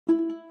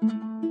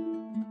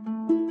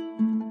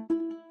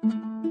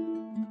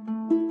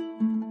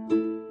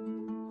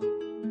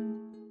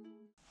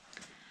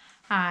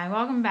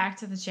welcome back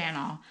to the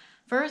channel.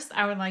 First,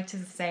 I would like to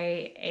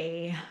say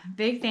a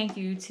big thank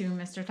you to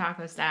Mr.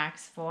 Taco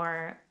Stacks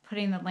for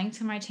putting the link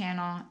to my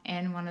channel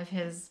in one of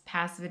his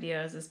past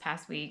videos this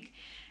past week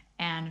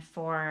and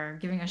for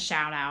giving a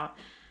shout out.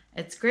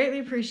 It's greatly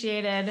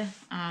appreciated.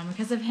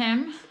 Because of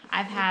him,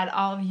 I've had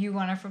all of you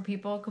wonderful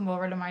people come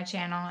over to my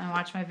channel and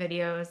watch my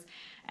videos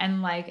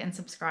and like and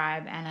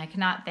subscribe, and I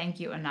cannot thank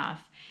you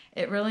enough.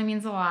 It really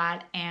means a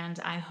lot, and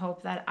I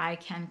hope that I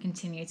can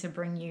continue to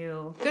bring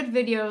you good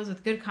videos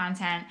with good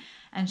content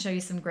and show you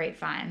some great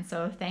finds.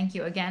 So thank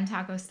you again,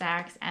 Taco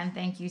Stacks, and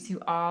thank you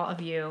to all of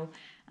you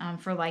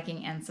for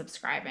liking and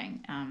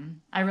subscribing.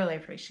 I really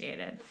appreciate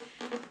it.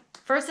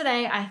 First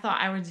today, I thought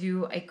I would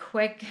do a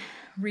quick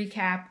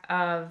recap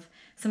of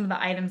some of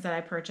the items that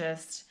I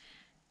purchased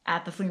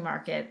at the flea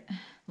market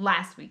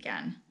last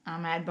weekend. I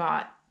had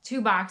bought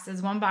 2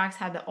 boxes. One box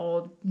had the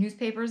old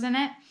newspapers in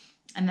it,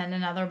 and then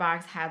another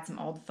box had some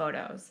old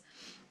photos.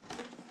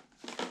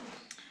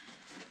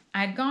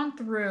 I had gone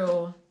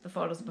through the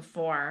photos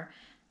before,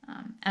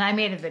 and I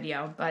made a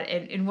video, but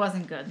it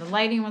wasn't good. The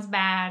lighting was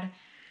bad.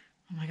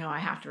 I'm like, oh, I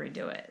have to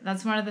redo it.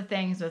 That's one of the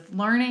things with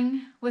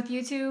learning with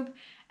YouTube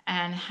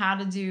and how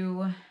to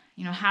do,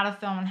 how to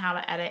film and how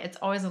to edit. It's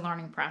always a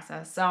learning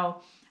process.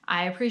 So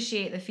I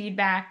appreciate the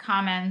feedback,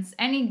 comments,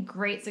 any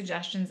great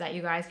suggestions that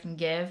you guys can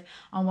give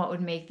on what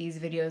would make these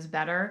videos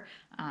better.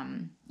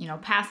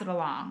 Pass it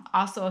along.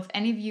 Also, if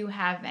any of you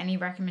have any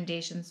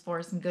recommendations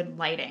for some good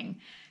lighting,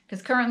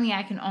 because currently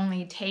I can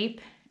only tape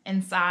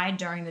inside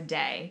during the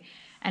day,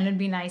 and it'd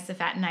be nice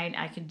if at night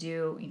I could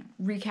do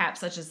recaps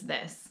such as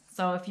this.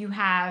 So if you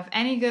have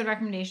any good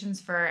recommendations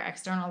for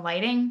external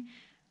lighting,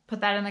 put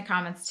that in the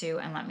comments too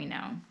and let me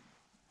know.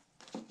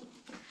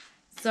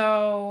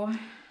 So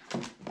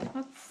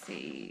let's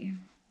see.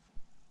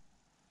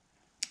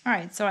 All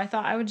right, so I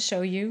thought I would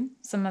show you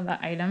some of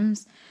the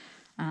items.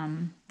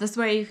 This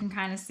way you can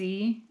kind of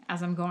see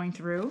as I'm going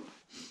through.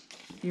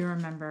 If you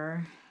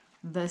remember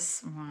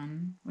this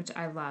one, which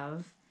I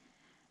love.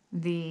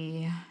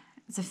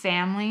 It's a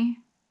family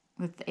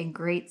with a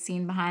great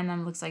scene behind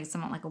them. Looks like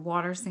somewhat like a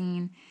water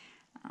scene.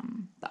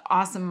 The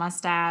awesome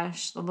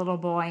mustache, the little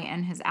boy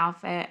in his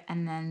outfit,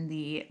 and then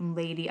the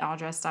lady all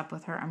dressed up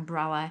with her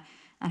umbrella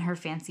and her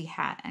fancy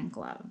hat and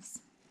gloves.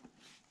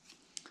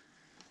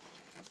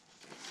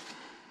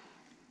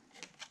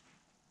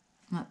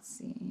 Let's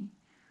see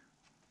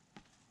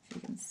if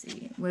you can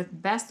see.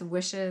 With Best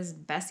Wishes,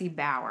 Bessie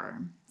Bauer.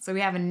 So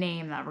we have a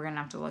name that we're going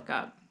to have to look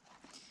up.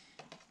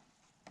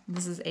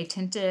 This is a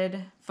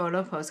tinted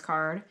photo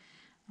postcard,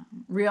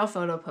 real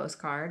photo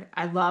postcard.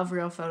 I love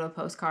real photo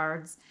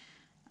postcards.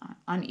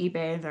 On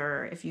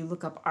eBay, if you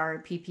look up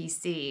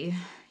RPPC,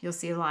 you'll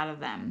see a lot of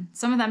them.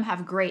 Some of them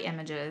have great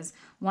images.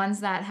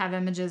 Ones that have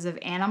images of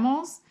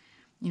animals,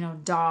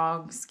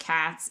 dogs,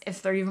 cats.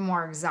 If they're even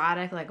more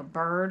exotic, like a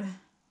bird.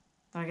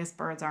 I guess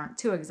birds aren't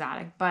too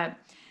exotic, but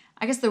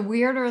I guess the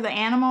weirder the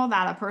animal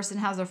that a person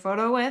has their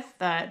photo with,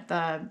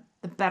 the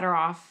better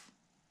off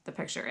the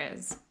picture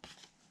is.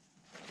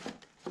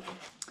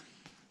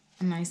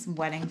 A nice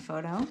wedding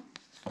photo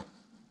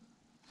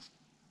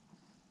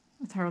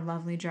with her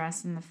lovely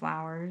dress and the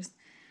flowers,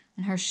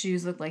 and her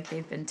shoes look like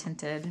they've been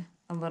tinted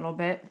a little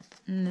bit.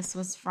 And this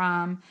was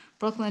from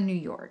Brooklyn, New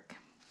York.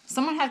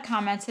 Someone had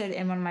commented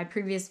in one of my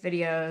previous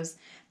videos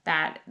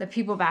that the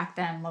people back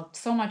then looked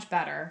so much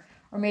better,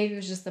 or maybe it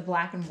was just the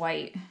black and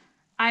white.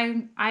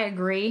 I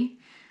agree.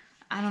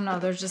 I don't know.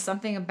 There's just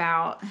something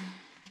about,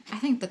 I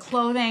think the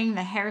clothing,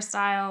 the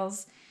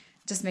hairstyles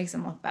just makes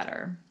them look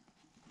better.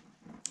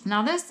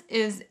 Now this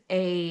is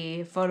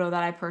a photo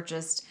that I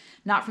purchased,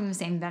 not from the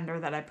same vendor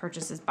that I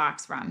purchased this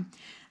box from.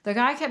 The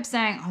guy kept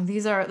saying, oh,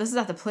 this is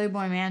at the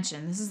Playboy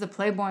Mansion. This is the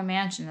Playboy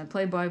Mansion, the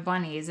Playboy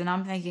Bunnies. And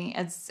I'm thinking,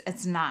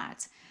 it's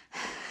not.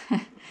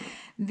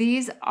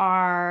 These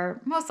are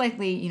most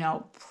likely,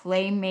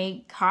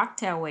 Playmate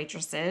cocktail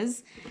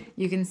waitresses.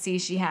 You can see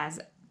she has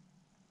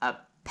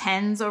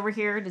pens over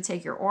here to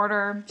take your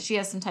order. She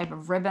has some type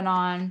of ribbon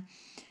on.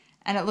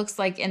 And it looks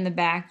like in the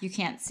back, you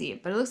can't see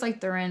it, but it looks like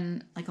they're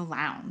in like a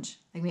lounge,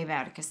 like maybe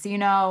at a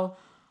casino.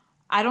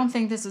 I don't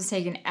think this was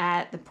taken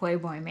at the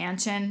Playboy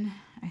Mansion.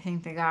 I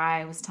think the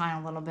guy was telling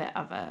a little bit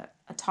of a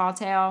tall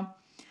tale,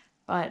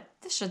 but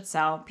this should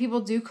sell. People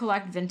do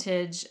collect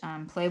vintage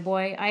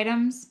Playboy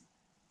items.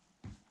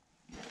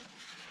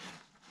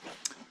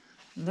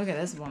 Look at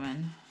this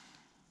woman.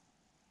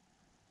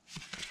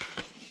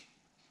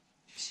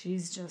 She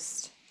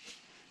has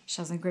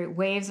some great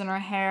waves in her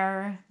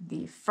hair.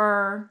 The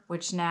fur,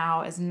 which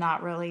now is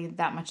not really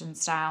that much in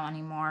style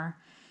anymore.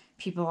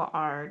 People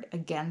are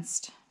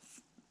against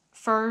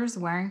furs,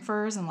 wearing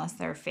furs, unless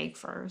they're fake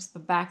furs.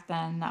 But back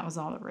then, that was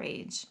all the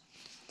rage.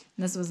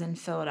 And this was in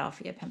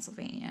Philadelphia,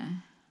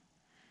 Pennsylvania.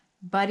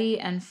 Buddy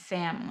and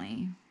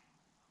Family.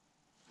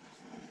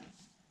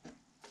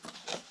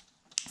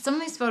 Some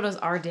of these photos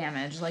are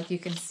damaged, like you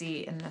can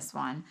see in this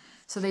one.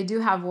 So they do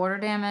have water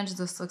damage.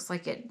 This looks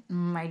like it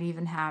might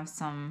even have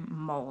some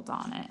mold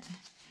on it.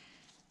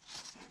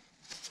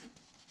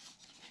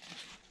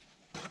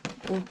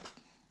 Oop.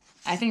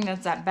 I think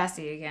that's that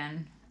Bessie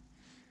again.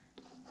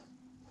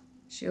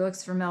 She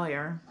looks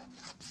familiar.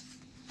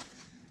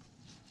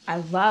 I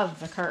love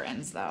the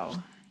curtains though.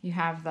 You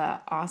have the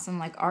awesome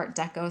like Art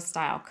Deco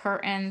style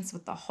curtains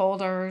with the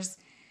holders.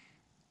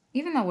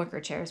 Even the wicker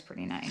chair is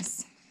pretty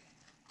nice.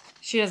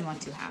 She doesn't look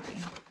too happy.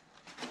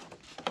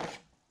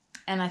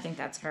 And I think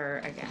that's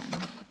her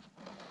again.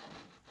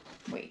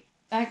 Wait,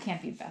 that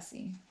can't be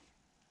Bessie.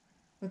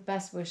 With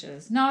best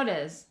wishes. No, it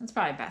is. It's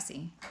probably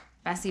Bessie.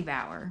 Bessie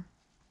Bauer.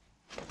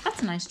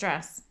 That's a nice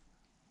dress.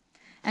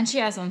 And she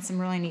has on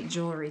some really neat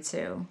jewelry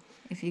too,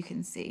 if you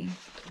can see.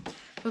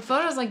 But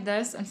photos like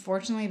this,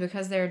 unfortunately,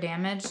 because they're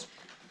damaged,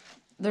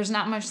 there's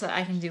not much that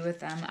I can do with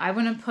them. I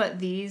wouldn't put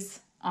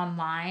these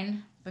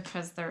online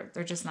because they're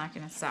just not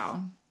going to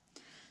sell.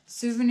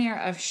 Souvenir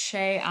of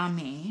Chez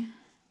Ami.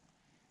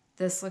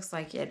 This looks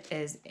like it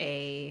is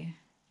a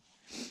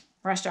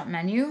restaurant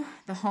menu.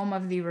 The home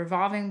of the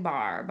Revolving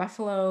Bar,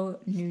 Buffalo,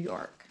 New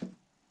York.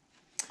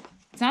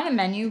 It's not a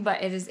menu,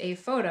 but it is a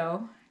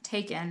photo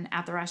taken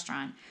at the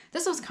restaurant.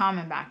 This was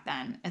common back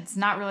then. It's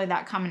not really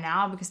that common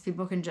now because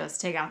people can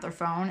just take out their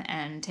phone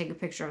and take a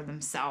picture of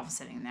themselves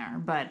sitting there.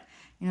 But,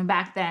 you know,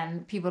 back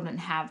then people didn't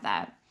have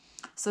that.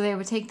 So they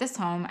would take this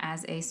home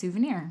as a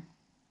souvenir.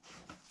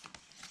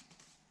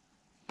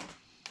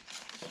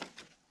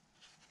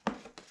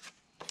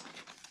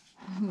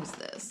 Who's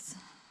this?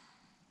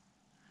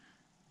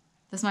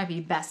 This might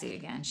be Bessie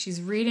again.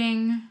 She's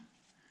reading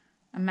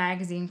a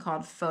magazine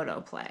called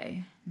Photo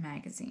Play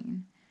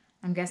magazine.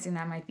 I'm guessing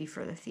that might be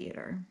for the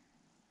theater.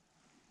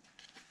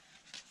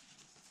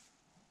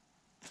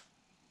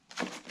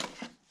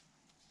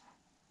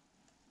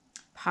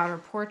 Powder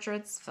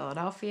Portraits,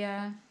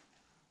 Philadelphia.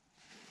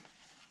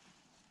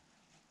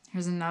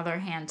 Here's another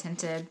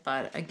hand-tinted,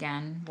 but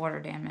again, water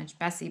damage,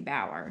 Bessie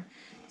Bauer.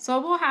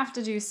 So we'll have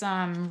to do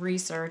some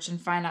research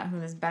and find out who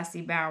this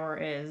Bessie Bauer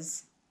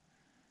is.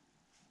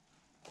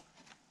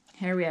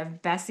 Here we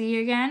have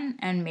Bessie again,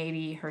 and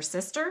maybe her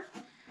sister.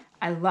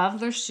 I love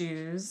their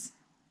shoes.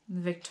 The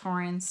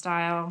Victorian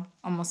style,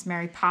 almost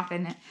Mary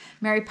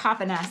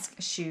Poppin-esque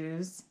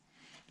shoes.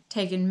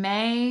 Taken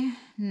May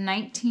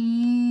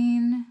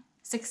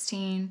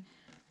 1916,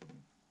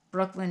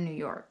 Brooklyn, New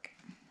York.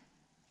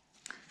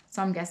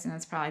 So I'm guessing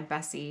that's probably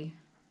Bessie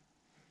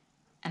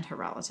and her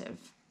relative.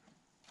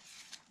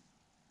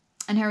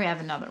 And here we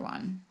have another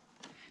one.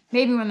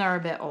 Maybe when they're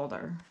a bit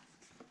older.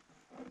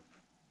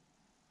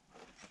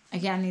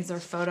 Again, these are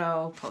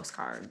photo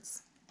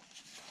postcards.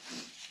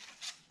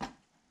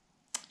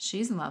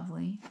 She's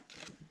lovely.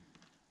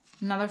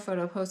 Another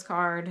photo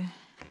postcard.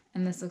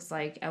 And this looks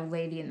like a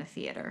lady in the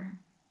theater.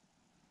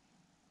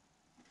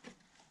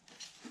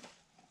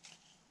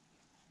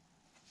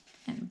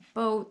 And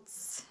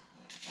boats.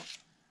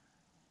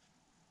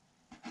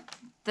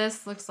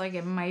 This looks like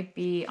it might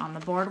be on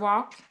the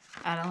boardwalk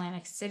at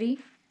Atlantic City.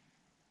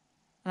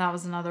 That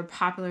was another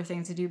popular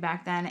thing to do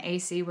back then.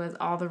 AC was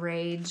all the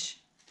rage.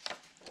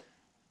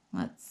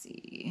 Let's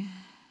see.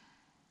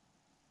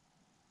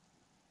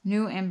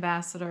 New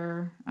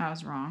ambassador. I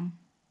was wrong.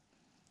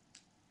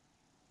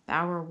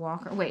 Bower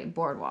Walker. Wait,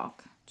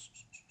 boardwalk.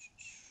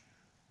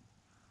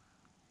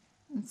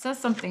 It says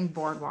something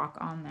boardwalk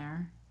on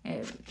there.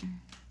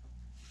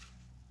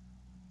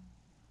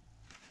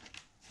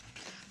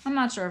 I'm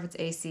not sure if it's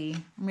AC.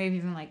 Maybe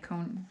even like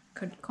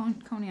could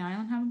Coney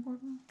Island have a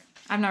boardwalk?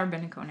 I've never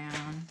been to Coney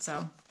Island,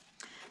 so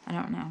I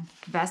don't know.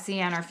 Bessie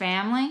and her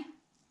family.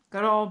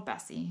 Good old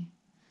Bessie.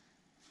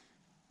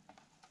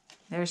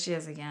 There she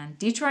is again.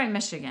 Detroit,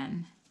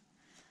 Michigan.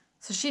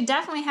 So she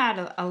definitely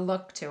had a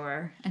look to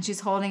her. And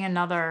she's holding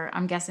another,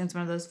 I'm guessing it's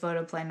one of those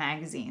photo play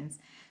magazines.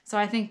 So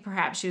I think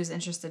perhaps she was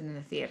interested in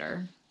the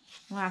theater.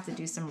 We'll have to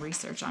do some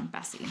research on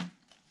Bessie.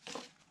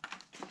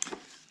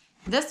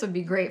 This would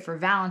be great for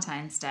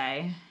Valentine's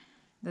Day.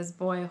 This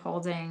boy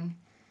holding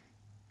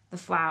the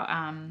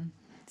flower.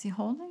 Is he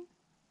holding?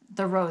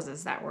 The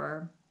roses that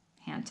were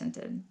hand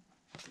tinted.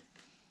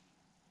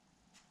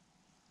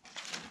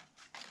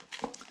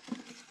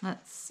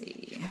 Let's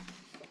see.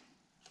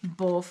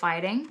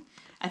 Bullfighting.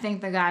 I think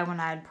the guy, when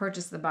I had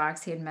purchased the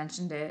box, he had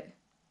mentioned it,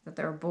 that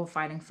there were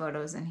bullfighting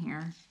photos in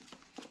here.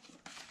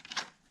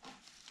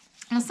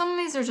 Now, some of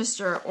these are just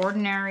your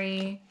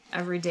ordinary,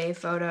 everyday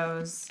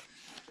photos.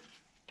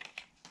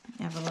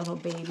 You have a little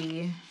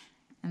baby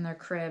in their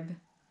crib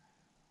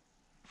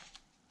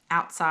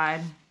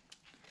outside.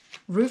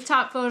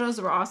 Rooftop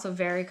photos were also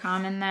very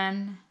common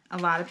then. A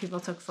lot of people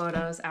took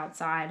photos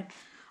outside,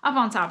 up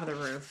on top of the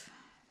roof.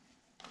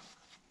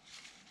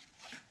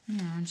 You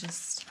know,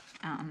 just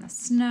out in the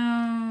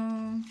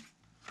snow.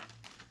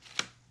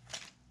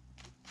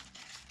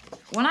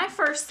 When I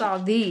first saw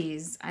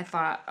these, I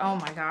thought, oh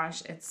my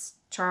gosh, it's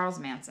Charles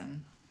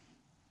Manson.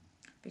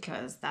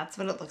 Because that's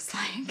what it looks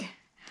like.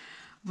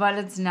 But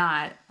it's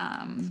not.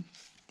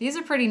 These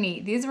are pretty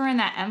neat. These were in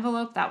that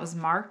envelope that was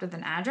marked with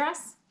an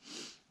address.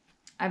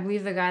 I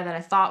believe the guy that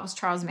I thought was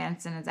Charles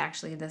Manson is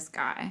actually this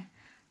guy.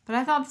 But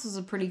I thought this was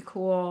a pretty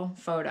cool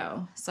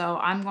photo. So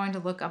I'm going to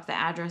look up the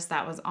address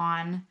that was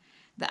on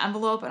the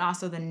envelope and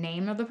also the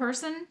name of the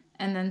person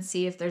and then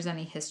see if there's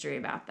any history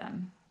about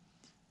them.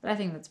 But I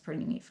think that's a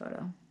pretty neat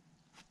photo.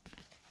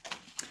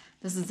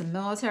 This is a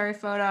military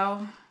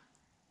photo.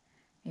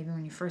 Maybe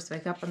when you first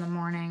wake up in the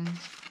morning.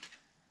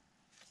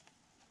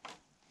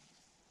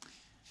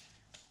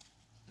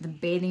 The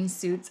bathing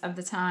suits of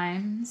the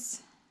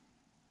times.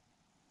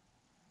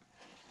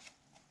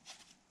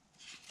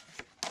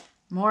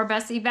 More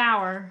Bessie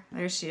Bauer.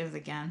 There she is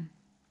again.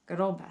 Good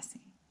old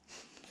Bessie.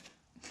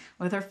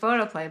 With her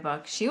photo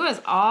playbook. She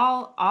was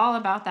all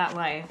about that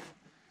life.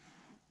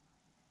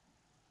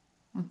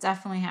 We'll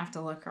definitely have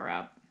to look her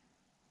up.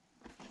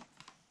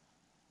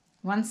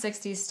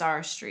 160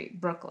 Star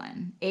Street,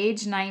 Brooklyn.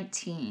 Age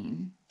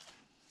 19.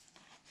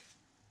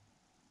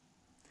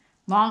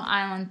 Long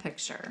Island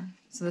picture.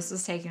 So this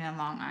was taken in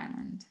Long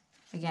Island.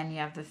 Again, you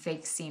have the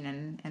fake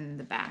scene in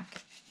the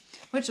back,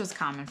 which was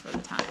common for the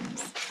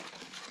times.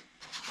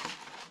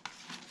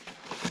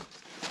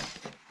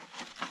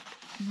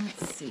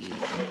 Let's see.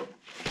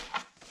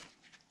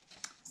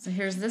 So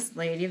here's this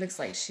lady. Looks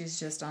like she's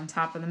just on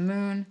top of the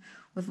moon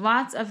with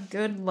lots of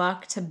good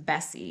luck to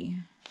Bessie.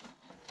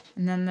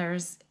 And then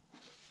there's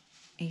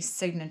a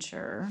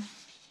signature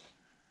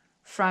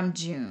from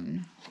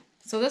June.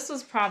 So this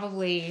was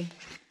probably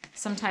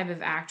some type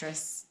of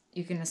actress,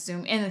 you can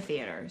assume, in the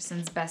theater,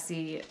 since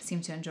Bessie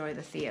seemed to enjoy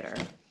the theater.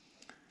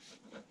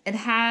 It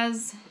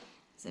has,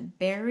 is it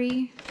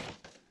Barry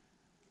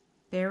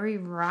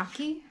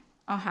Rocky?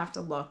 I'll have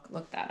to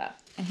look that up.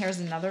 And here's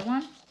another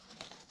one.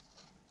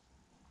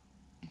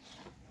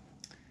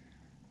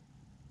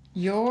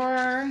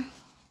 You're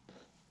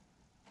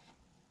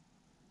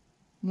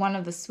one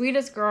of the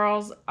sweetest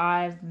girls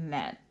I've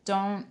met.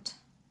 I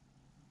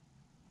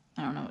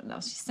don't know what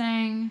else she's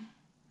saying.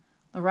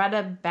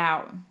 Loretta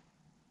Bauer.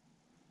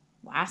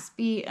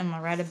 Waspy and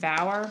Loretta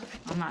Bauer.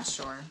 I'm not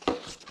sure.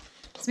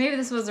 So maybe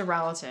this was a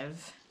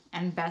relative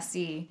and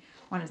Bessie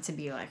wanted to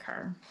be like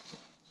her.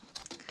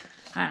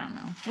 I don't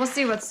know. We'll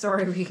see what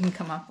story we can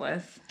come up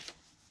with.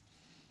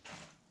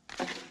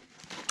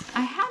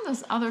 I had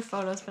those other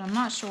photos, but I'm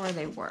not sure where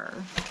they were.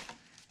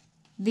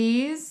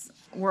 These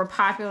were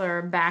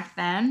popular back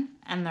then,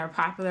 and they're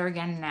popular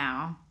again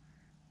now.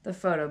 The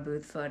photo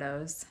booth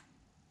photos.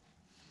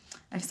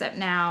 Except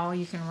now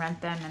you can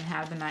rent them and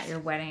have them at your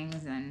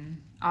weddings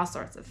and all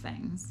sorts of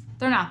things.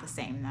 They're not the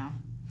same, though.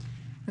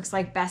 Looks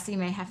like Bessie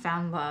may have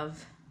found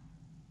love,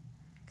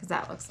 because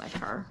that looks like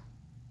her.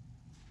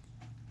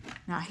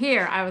 Now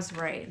here, I was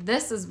right.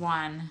 This is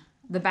one,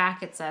 the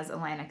back it says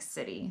Atlantic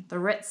City, the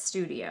Ritz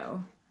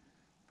Studio.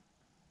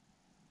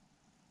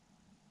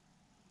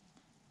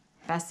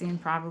 Bessie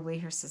and probably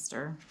her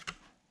sister.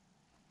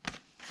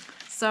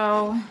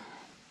 So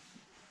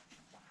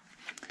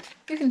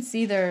you can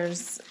see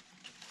there's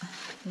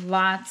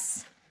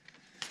lots.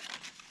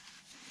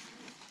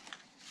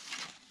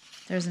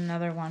 There's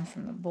another one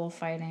from the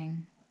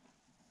bullfighting.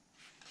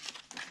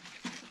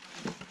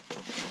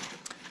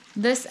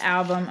 This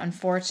album,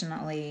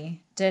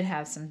 unfortunately, did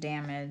have some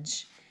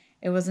damage.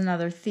 It was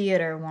another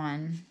theater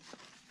one.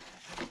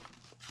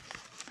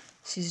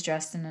 She's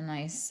dressed in a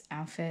nice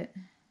outfit.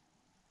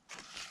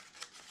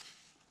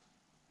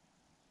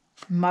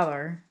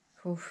 Mother.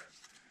 Oof.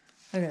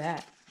 Look at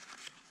that.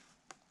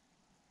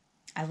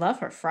 I love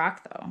her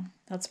frock, though.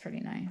 That's pretty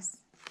nice.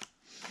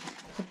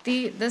 But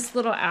this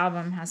little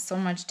album has so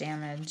much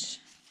damage.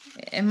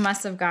 It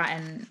must have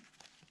gotten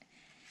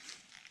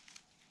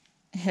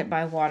hit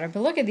by water.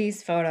 But look at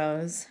these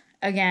photos.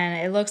 Again,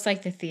 it looks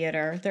like the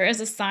theater. There is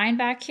a sign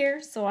back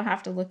here, so I'll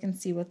have to look and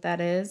see what that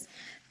is.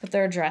 But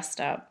they're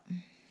dressed up. You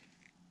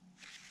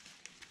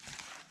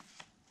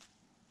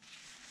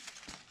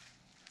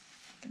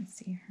can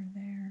see her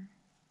there.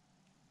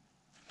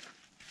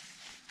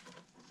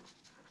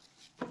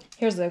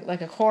 Here's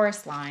like a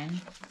chorus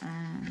line.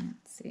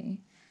 Let's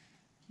see.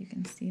 You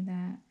can see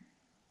that.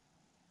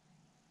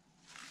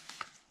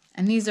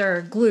 And these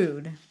are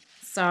glued.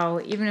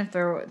 So even if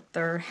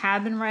there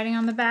had been writing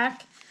on the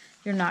back,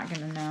 you're not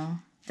going to know.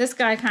 This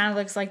guy kind of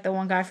looks like the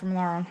one guy from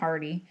Laurel and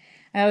Hardy.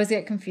 I always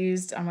get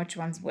confused on which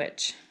one's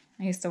which.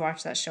 I used to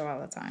watch that show all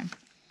the time.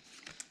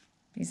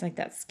 He's like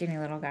that skinny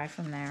little guy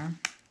from there.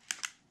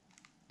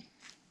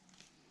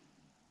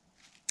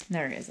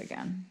 There he is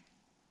again.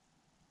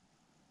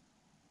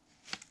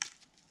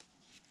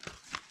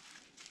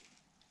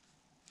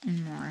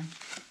 And more.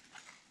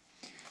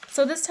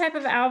 So this type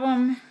of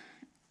album,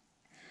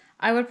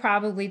 I would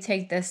probably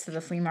take this to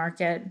the flea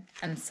market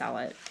and sell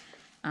it.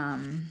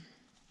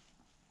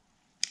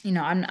 You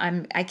know,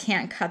 I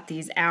can't cut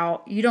these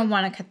out. You don't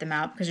want to cut them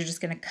out because you're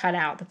just going to cut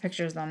out the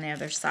pictures on the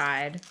other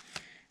side.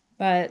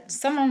 But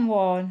someone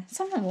will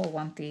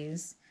want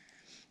these.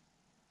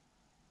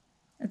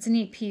 It's a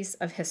neat piece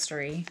of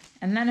history.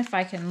 And then if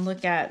I can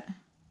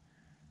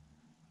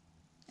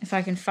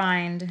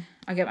find,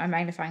 I'll get my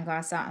magnifying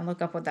glass out and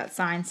look up what that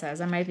sign says.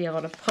 I might be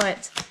able to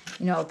put,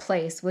 you know, a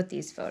place with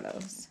these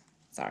photos.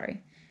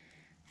 Sorry.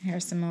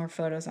 Here's some more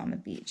photos on the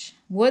beach.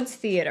 Woods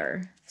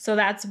Theater. So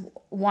that's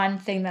one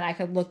thing that I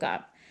could look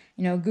up.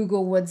 You know,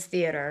 Google Woods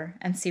Theater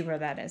and see where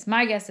that is.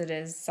 My guess it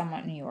is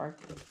somewhat New York.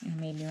 You know,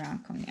 maybe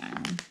around Coney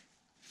Island.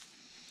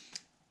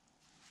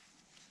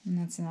 And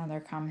that's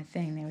another common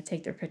thing. They would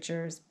take their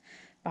pictures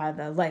by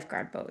the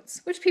lifeguard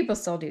boats, which people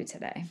still do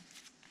today.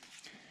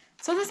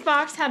 So this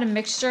box had a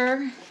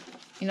mixture.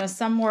 You know,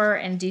 some were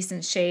in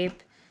decent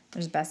shape.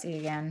 There's Bessie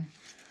again.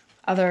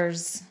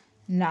 Others,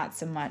 not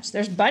so much.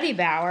 There's Buddy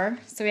Bower.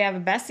 So we have a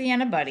Bessie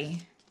and a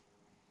Buddy.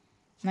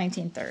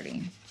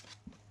 1930.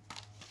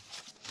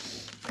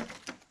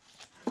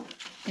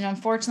 You know,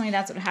 unfortunately,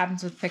 that's what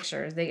happens with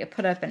pictures. They get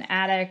put up in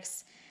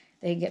attics.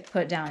 They get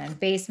put down in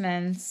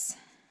basements.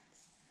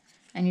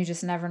 And you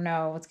just never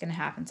know what's going to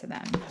happen to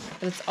them.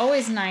 But it's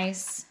always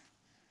nice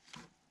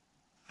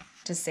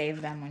to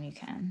save them when you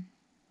can.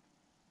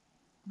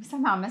 We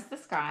somehow missed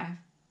this guy.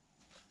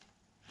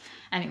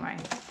 Anyway,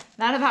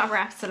 that about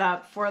wraps it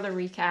up for the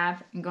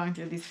recap and going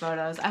through these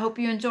photos. I hope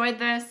you enjoyed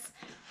this.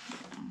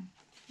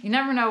 You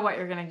never know what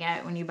you're going to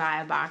get when you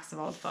buy a box of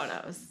old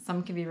photos.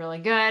 Some can be really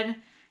good.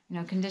 You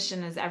know,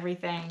 condition is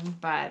everything,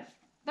 but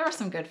there were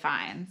some good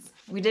finds.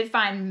 We did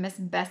find Miss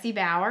Bessie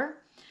Bower.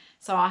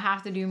 So I'll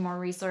have to do more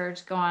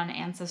research, go on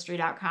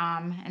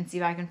Ancestry.com and see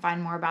if I can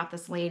find more about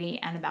this lady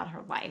and about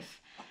her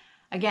life.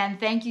 Again,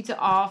 thank you to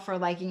all for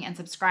liking and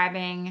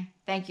subscribing.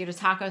 Thank you to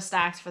Taco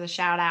Stacks for the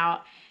shout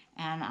out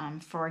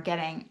and for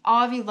getting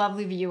all of you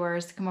lovely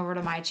viewers to come over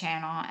to my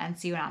channel and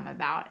see what I'm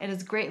about. It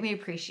is greatly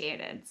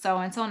appreciated. So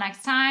until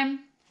next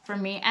time,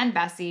 from me and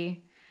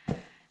Bessie,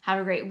 have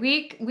a great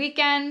week,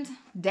 weekend,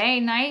 day,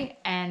 night,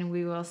 and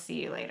we will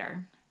see you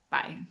later.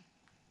 Bye.